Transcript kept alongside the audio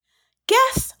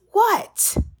Guess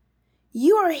what?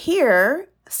 You are here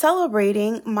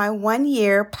celebrating my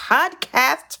 1-year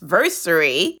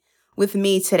podcast-versary with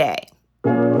me today.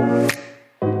 What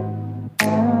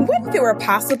if it were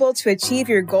possible to achieve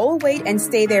your goal weight and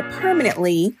stay there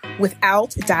permanently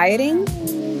without dieting?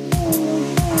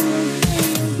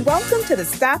 Welcome to the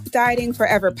Stop Dieting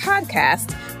Forever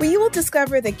podcast, where you will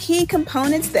discover the key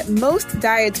components that most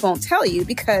diets won't tell you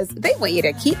because they want you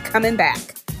to keep coming back.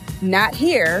 Not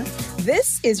here.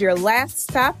 This is your last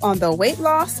stop on the weight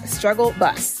loss struggle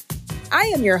bus. I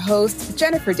am your host,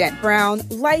 Jennifer Dent Brown,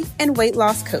 life and weight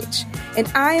loss coach, and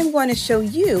I am going to show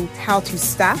you how to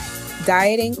stop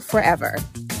dieting forever.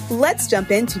 Let's jump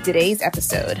into today's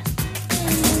episode.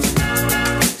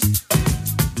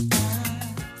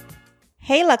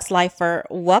 Hey Lux Lifer,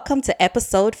 welcome to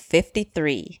episode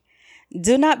 53.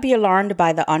 Do not be alarmed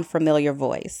by the unfamiliar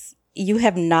voice. You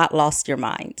have not lost your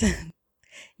mind.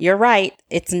 You're right,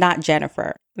 it's not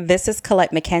Jennifer. This is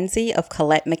Colette McKenzie of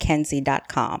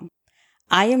ColetteMcKenzie.com.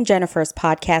 I am Jennifer's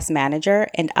podcast manager,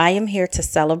 and I am here to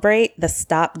celebrate the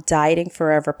Stop Dieting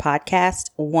Forever podcast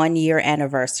 1-year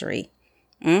anniversary.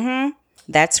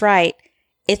 That's right.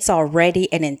 It's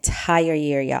already an entire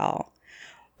year, y'all.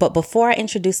 But before I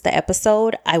introduce the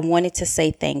episode, I wanted to say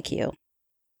thank you.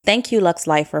 Thank you, Lux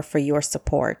Lifer, for your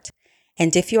support.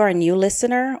 And if you are a new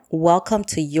listener, welcome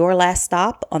to your last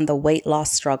stop on the weight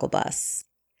loss struggle bus.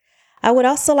 I would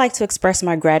also like to express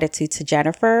my gratitude to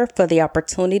Jennifer for the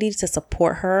opportunity to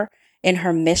support her in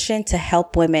her mission to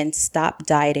help women stop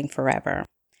dieting forever.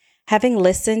 Having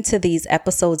listened to these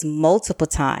episodes multiple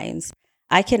times,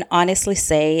 I can honestly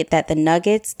say that the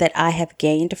nuggets that I have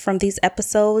gained from these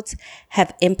episodes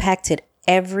have impacted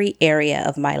every area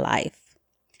of my life.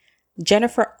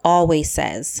 Jennifer always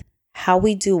says, how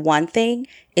we do one thing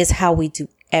is how we do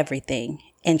everything,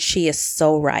 and she is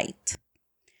so right.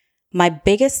 My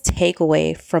biggest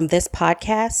takeaway from this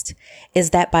podcast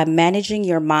is that by managing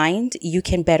your mind, you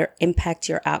can better impact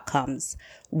your outcomes,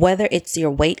 whether it's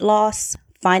your weight loss,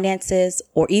 finances,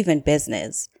 or even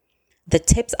business. The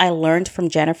tips I learned from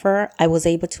Jennifer, I was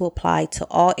able to apply to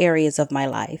all areas of my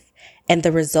life, and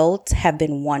the results have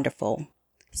been wonderful.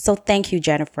 So thank you,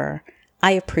 Jennifer.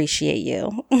 I appreciate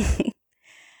you.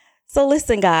 So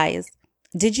listen, guys,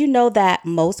 did you know that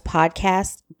most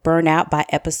podcasts burn out by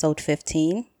episode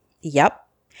 15? Yep.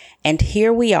 And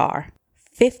here we are,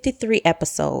 53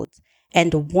 episodes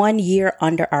and 1 year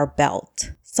under our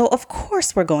belt. So of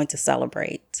course we're going to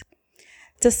celebrate.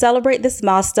 To celebrate this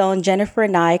milestone, Jennifer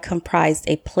and I comprised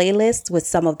a playlist with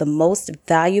some of the most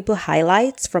valuable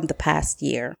highlights from the past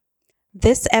year.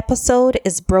 This episode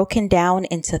is broken down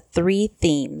into 3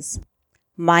 themes: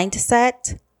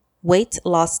 mindset, weight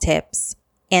loss tips,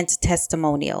 and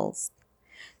testimonials.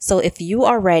 So if you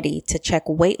are ready to check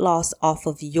weight loss off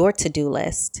of your to-do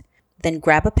list, then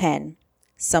grab a pen,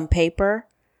 some paper,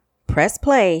 press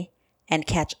play, and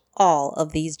catch all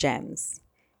of these gems.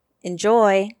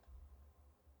 Enjoy!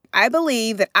 I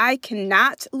believe that I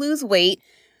cannot lose weight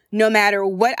no matter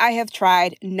what I have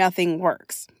tried, nothing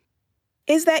works.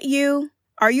 Is that you?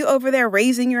 Are you over there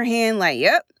raising your hand like,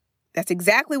 yep, that's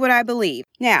exactly what I believe?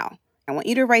 Now, I want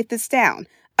you to write this down.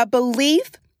 A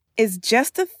belief is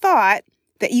just a thought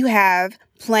that you have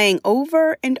playing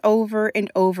over and over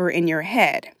and over in your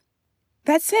head.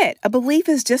 That's it. A belief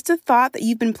is just a thought that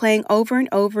you've been playing over and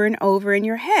over and over in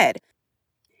your head.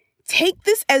 Take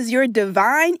this as your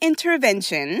divine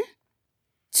intervention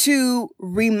to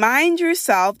remind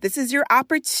yourself this is your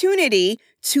opportunity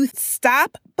to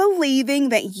stop believing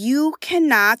that you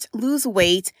cannot lose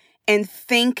weight and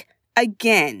think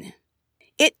again.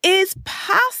 It is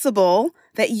possible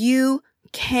that you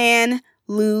can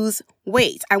lose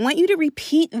weight. I want you to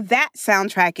repeat that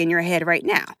soundtrack in your head right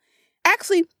now.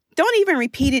 Actually, don't even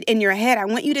repeat it in your head. I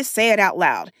want you to say it out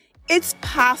loud. It's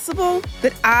possible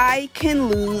that I can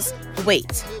lose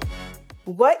weight.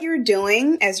 What you're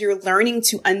doing as you're learning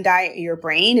to undiet your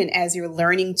brain and as you're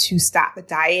learning to stop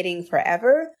dieting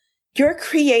forever, you're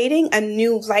creating a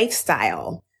new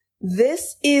lifestyle.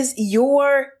 This is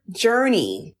your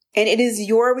journey. And it is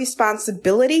your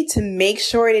responsibility to make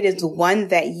sure it is one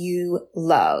that you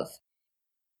love.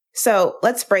 So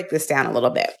let's break this down a little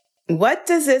bit. What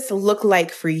does this look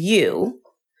like for you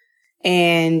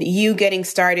and you getting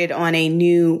started on a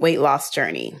new weight loss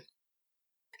journey?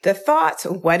 The thought,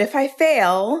 what if I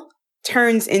fail,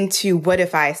 turns into what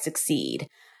if I succeed?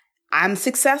 I'm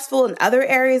successful in other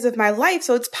areas of my life,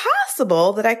 so it's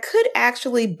possible that I could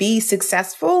actually be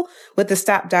successful with the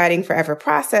Stop Dieting Forever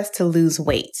process to lose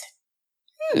weight.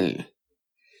 The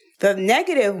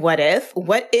negative what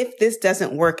if this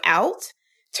doesn't work out,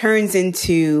 turns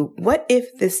into what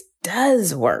if this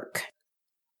does work?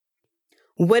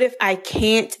 What if I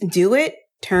can't do it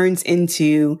turns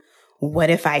into, what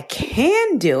if I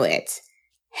can do it?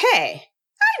 Hey,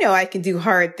 I know I can do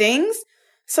hard things.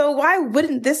 So why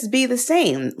wouldn't this be the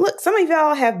same? Look, some of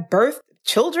y'all have birthed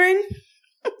children.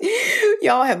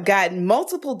 Y'all have gotten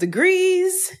multiple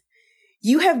degrees.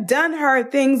 You have done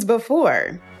hard things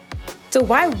before. So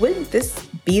why wouldn't this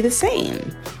be the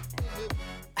same?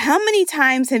 How many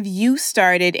times have you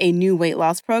started a new weight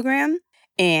loss program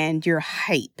and you're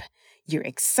hype, you're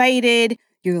excited,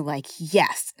 you're like,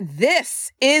 yes,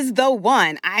 this is the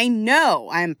one. I know,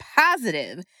 I'm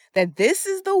positive that this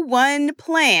is the one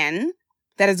plan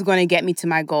that is going to get me to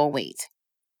my goal weight.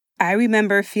 I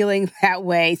remember feeling that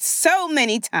way so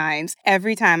many times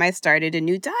every time I started a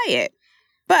new diet.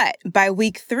 But by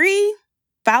week 3,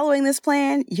 following this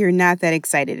plan, you're not that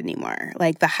excited anymore.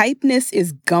 Like the hypeness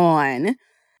is gone.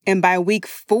 And by week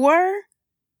 4,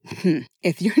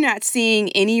 if you're not seeing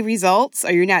any results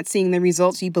or you're not seeing the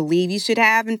results you believe you should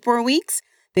have in 4 weeks,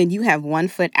 then you have one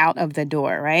foot out of the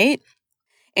door, right?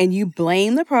 And you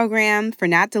blame the program for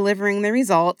not delivering the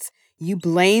results. You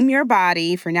blame your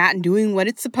body for not doing what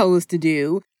it's supposed to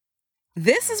do.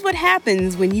 This is what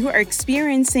happens when you are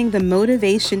experiencing the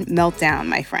motivation meltdown,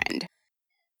 my friend.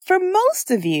 For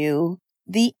most of you,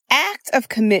 the act of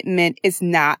commitment is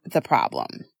not the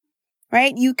problem.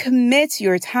 Right? You commit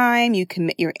your time, you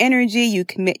commit your energy, you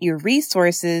commit your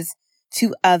resources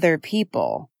to other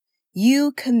people.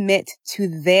 You commit to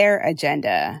their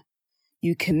agenda.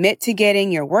 You commit to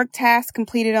getting your work tasks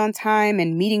completed on time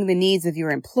and meeting the needs of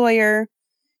your employer.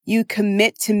 You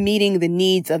commit to meeting the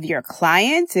needs of your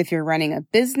clients if you're running a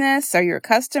business or your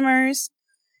customers.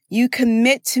 You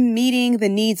commit to meeting the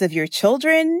needs of your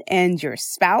children and your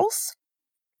spouse.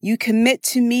 You commit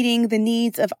to meeting the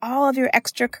needs of all of your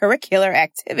extracurricular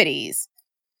activities.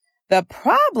 The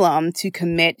problem to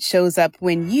commit shows up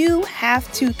when you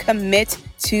have to commit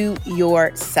to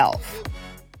yourself.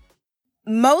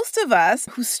 Most of us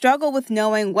who struggle with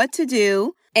knowing what to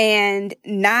do and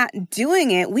not doing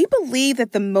it, we believe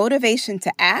that the motivation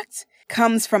to act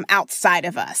comes from outside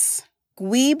of us.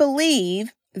 We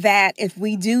believe that if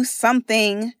we do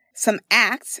something, some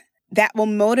act, that will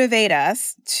motivate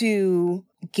us to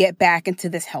get back into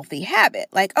this healthy habit.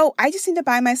 Like, oh, I just need to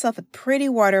buy myself a pretty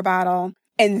water bottle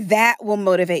and that will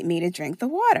motivate me to drink the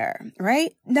water,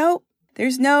 right? Nope.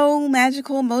 There's no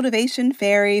magical motivation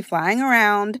fairy flying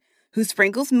around who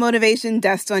sprinkles motivation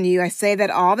dust on you. I say that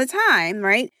all the time,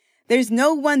 right? There's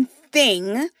no one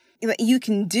thing that you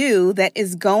can do that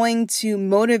is going to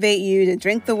motivate you to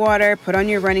drink the water, put on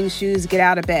your running shoes, get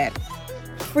out of bed.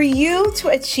 For you to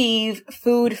achieve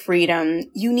food freedom,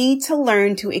 you need to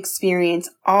learn to experience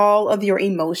all of your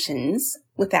emotions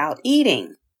without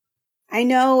eating. I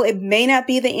know it may not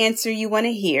be the answer you want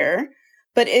to hear,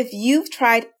 but if you've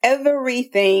tried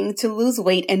everything to lose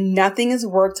weight and nothing has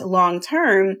worked long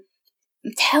term,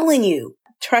 I'm telling you,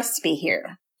 trust me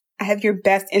here. I have your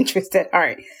best interest at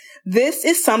heart. This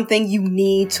is something you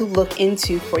need to look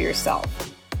into for yourself.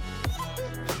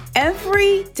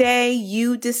 Every day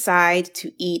you decide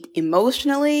to eat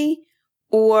emotionally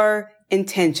or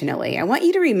intentionally. I want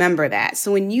you to remember that.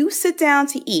 So when you sit down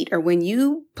to eat or when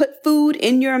you put food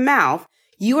in your mouth,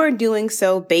 you are doing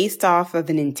so based off of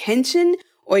an intention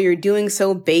or you're doing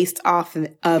so based off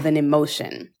of an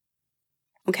emotion.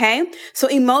 Okay? So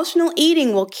emotional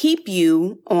eating will keep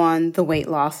you on the weight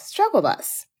loss struggle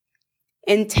bus.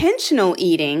 Intentional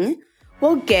eating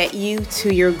will get you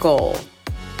to your goal.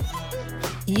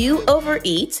 You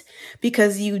overeat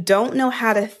because you don't know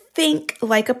how to think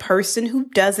like a person who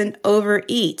doesn't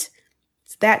overeat.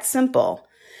 It's that simple.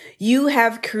 You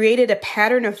have created a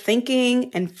pattern of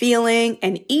thinking and feeling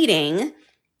and eating,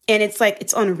 and it's like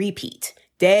it's on repeat,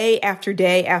 day after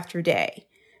day after day.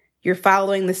 You're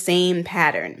following the same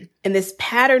pattern. And this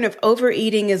pattern of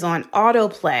overeating is on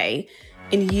autoplay,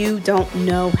 and you don't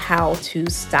know how to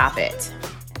stop it.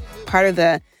 Part of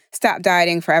the Stop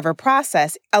Dieting Forever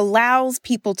process allows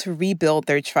people to rebuild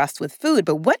their trust with food.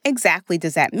 But what exactly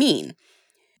does that mean?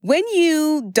 When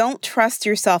you don't trust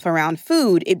yourself around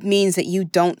food, it means that you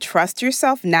don't trust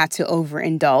yourself not to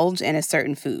overindulge in a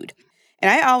certain food. And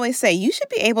I always say you should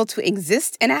be able to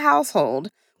exist in a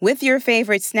household with your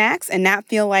favorite snacks and not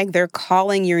feel like they're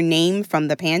calling your name from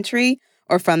the pantry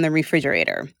or from the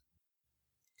refrigerator.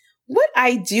 What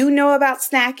I do know about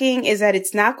snacking is that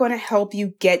it's not going to help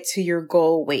you get to your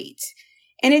goal weight.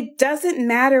 And it doesn't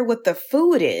matter what the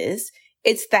food is.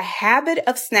 It's the habit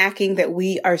of snacking that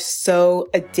we are so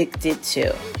addicted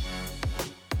to.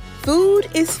 Food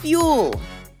is fuel.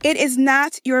 It is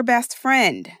not your best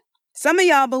friend. Some of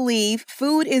y'all believe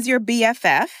food is your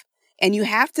BFF and you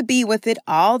have to be with it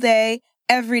all day,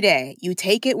 every day. You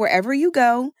take it wherever you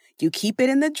go. You keep it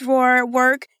in the drawer at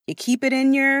work. You keep it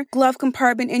in your glove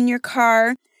compartment in your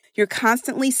car. You're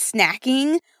constantly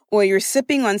snacking or you're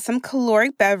sipping on some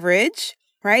caloric beverage,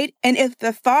 right? And if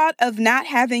the thought of not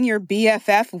having your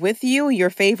BFF with you, your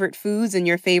favorite foods and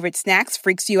your favorite snacks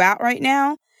freaks you out right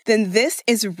now, then this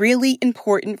is really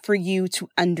important for you to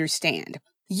understand.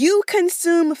 You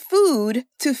consume food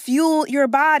to fuel your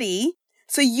body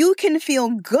so you can feel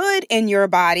good in your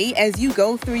body as you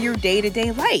go through your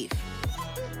day-to-day life.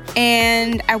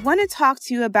 And I want to talk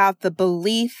to you about the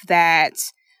belief that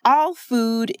all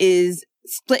food is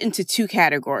split into two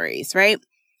categories, right?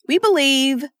 We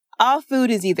believe all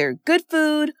food is either good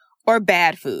food or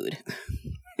bad food.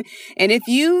 And if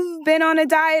you've been on a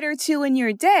diet or two in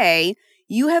your day,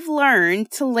 you have learned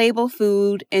to label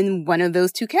food in one of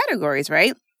those two categories,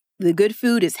 right? The good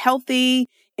food is healthy,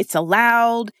 it's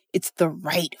allowed, it's the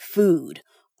right food.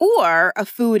 Or a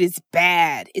food is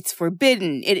bad, it's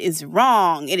forbidden, it is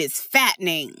wrong, it is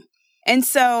fattening. And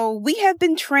so we have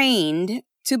been trained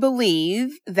to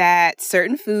believe that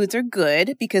certain foods are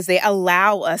good because they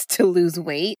allow us to lose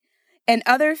weight, and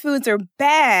other foods are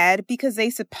bad because they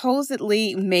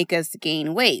supposedly make us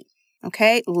gain weight.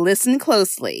 Okay, listen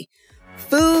closely.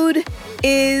 Food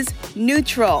is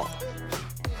neutral.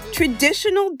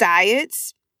 Traditional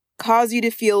diets cause you to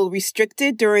feel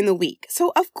restricted during the week.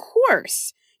 So of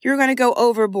course, you're going to go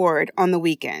overboard on the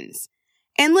weekends.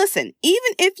 And listen,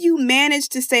 even if you manage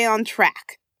to stay on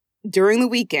track during the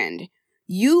weekend,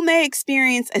 you may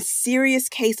experience a serious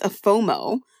case of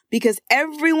FOMO because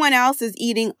everyone else is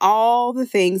eating all the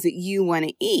things that you want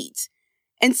to eat.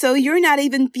 And so you're not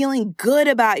even feeling good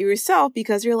about yourself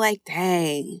because you're like,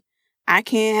 dang, I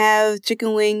can't have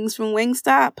chicken wings from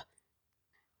Wingstop.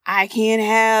 I can't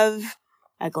have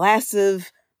a glass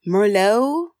of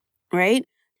Merlot, right?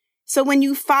 So when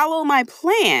you follow my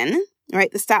plan,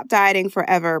 right, the Stop Dieting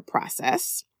Forever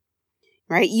process,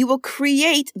 right, you will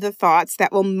create the thoughts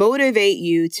that will motivate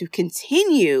you to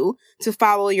continue to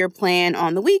follow your plan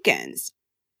on the weekends.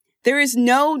 There is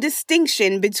no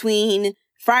distinction between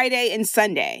Friday and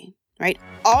Sunday, right?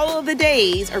 All of the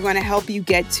days are going to help you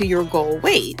get to your goal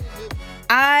weight.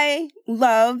 I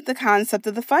love the concept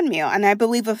of the fun meal, and I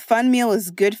believe a fun meal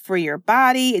is good for your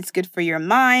body, it's good for your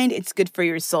mind, it's good for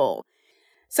your soul.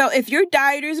 So if your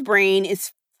dieter's brain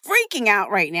is freaking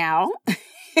out right now,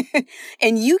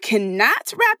 and you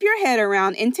cannot wrap your head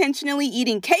around intentionally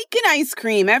eating cake and ice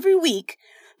cream every week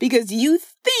because you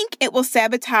think it will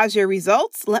sabotage your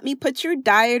results, let me put your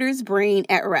dieter's brain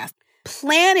at rest.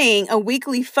 Planning a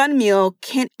weekly fun meal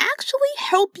can actually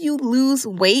help you lose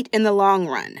weight in the long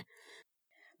run.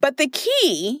 But the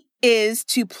key is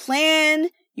to plan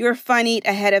your fun eat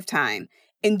ahead of time.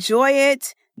 Enjoy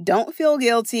it. Don't feel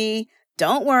guilty.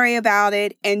 Don't worry about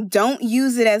it. And don't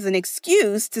use it as an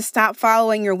excuse to stop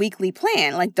following your weekly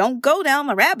plan. Like, don't go down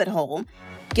the rabbit hole.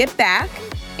 Get back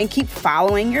and keep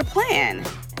following your plan.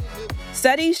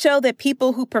 Studies show that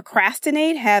people who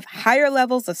procrastinate have higher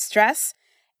levels of stress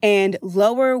and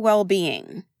lower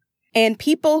well-being. And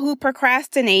people who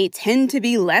procrastinate tend to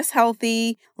be less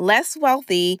healthy, less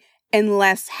wealthy, and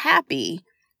less happy.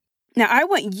 Now, I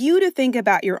want you to think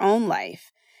about your own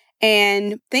life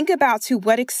and think about to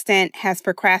what extent has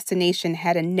procrastination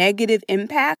had a negative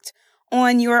impact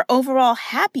on your overall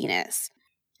happiness.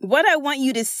 What I want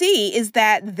you to see is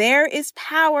that there is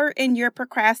power in your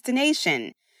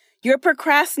procrastination. Your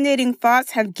procrastinating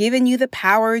thoughts have given you the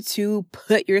power to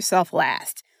put yourself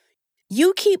last.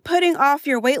 You keep putting off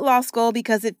your weight loss goal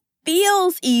because it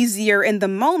feels easier in the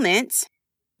moment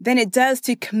than it does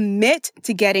to commit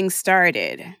to getting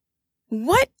started.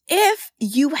 What if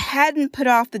you hadn't put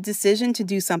off the decision to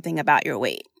do something about your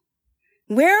weight?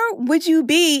 Where would you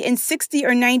be in 60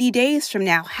 or 90 days from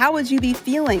now? How would you be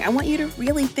feeling? I want you to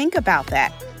really think about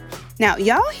that. Now,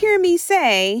 y'all hear me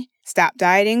say, stop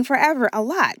dieting forever a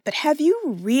lot, but have you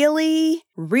really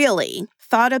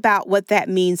thought about what that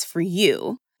means for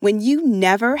you when you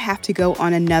never have to go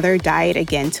on another diet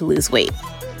again to lose weight?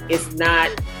 It's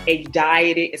not a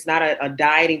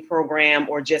dieting program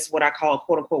or just what I call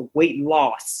quote unquote weight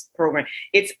loss program.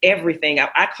 It's everything.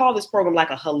 I call this program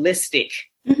like a holistic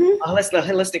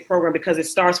program because it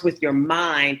starts with your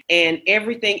mind and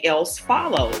everything else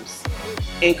follows,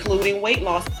 including weight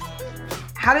loss.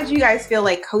 How did you guys feel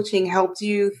like coaching helped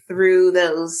you through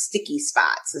those sticky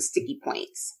spots, the sticky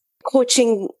points?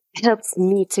 Coaching helps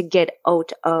me to get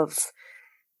out of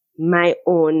my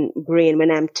own brain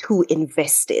when I'm too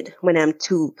invested, when I'm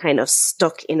too kind of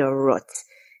stuck in a rut.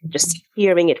 Just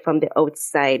hearing it from the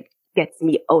outside gets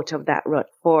me out of that rut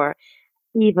for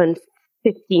even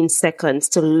 15 seconds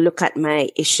to look at my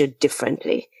issue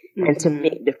differently. and to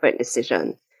make different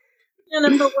decisions.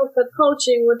 Jennifer, with the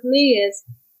coaching with me is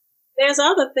there's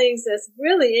other things that's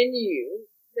really in you,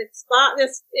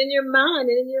 that's in your mind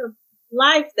and in your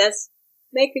life that's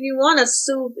making you want to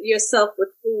soothe yourself with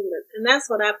food. And that's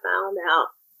what I found out.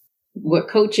 What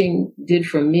coaching did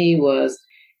for me was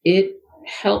it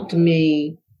helped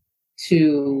me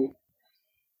to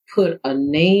put a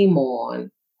name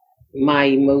on my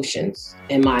emotions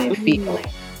and my feelings.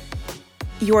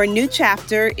 Your new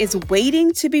chapter is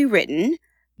waiting to be written.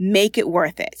 Make it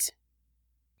worth it.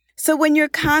 So when you're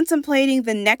contemplating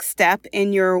the next step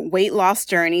in your weight loss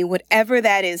journey, whatever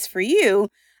that is for you,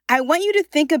 I want you to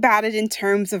think about it in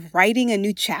terms of writing a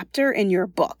new chapter in your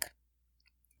book.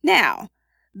 Now,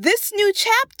 this new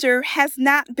chapter has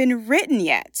not been written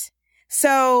yet.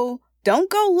 So don't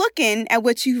go looking at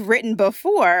what you've written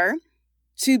before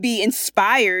to be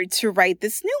inspired to write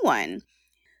this new one.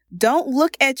 Don't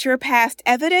look at your past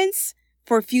evidence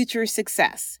for future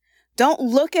success. Don't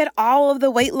look at all of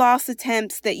the weight loss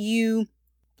attempts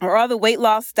or all the weight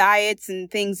loss diets and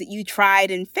things that you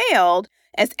tried and failed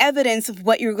as evidence of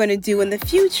what you're going to do in the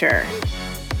future.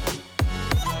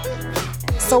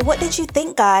 So what did you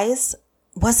think, guys?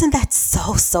 Wasn't that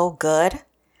so good?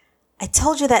 I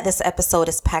told you that this episode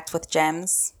is packed with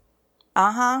gems.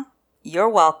 You're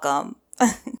welcome.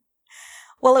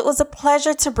 Well, it was a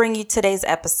pleasure to bring you today's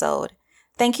episode.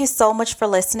 Thank you so much for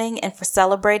listening and for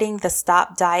celebrating the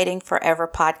Stop Dieting Forever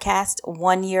podcast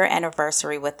 1-year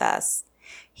anniversary with us.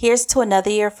 Here's to another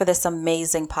year for this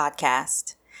amazing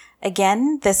podcast.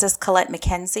 Again, this is Colette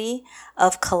McKenzie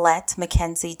of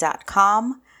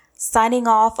ColetteMcKenzie.com, signing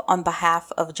off on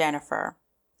behalf of Jennifer.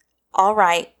 All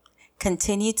right,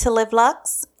 continue to live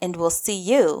Lux, and we'll see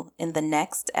you in the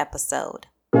next episode.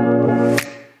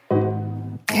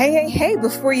 Hey,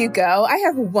 before you go, I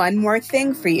have one more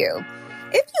thing for you.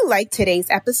 If you liked today's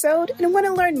episode and want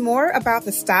to learn more about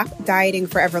the Stop Dieting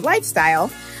Forever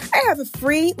lifestyle, I have a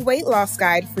free weight loss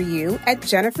guide for you at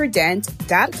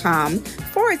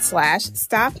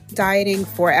jenniferdent.com/Stop Dieting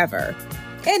Forever.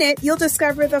 In it, you'll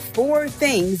discover the 4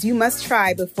 things you must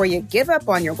try before you give up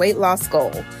on your weight loss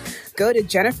goal. Go to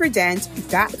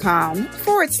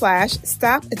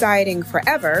jenniferdent.com/Stop Dieting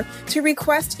Forever to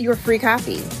request your free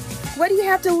copy. What do you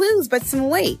have to lose but some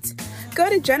weight? Go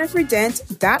to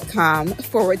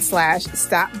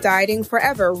jenniferdent.com/Stop Dieting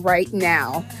Forever right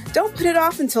now. Don't put it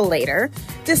off until later.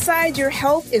 Decide your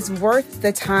health is worth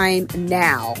the time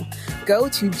now. Go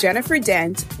to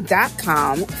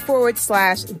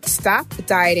jenniferdent.com/Stop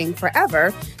Dieting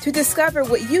Forever to discover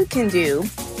what you can do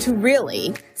to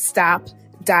really stop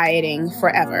dieting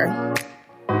forever.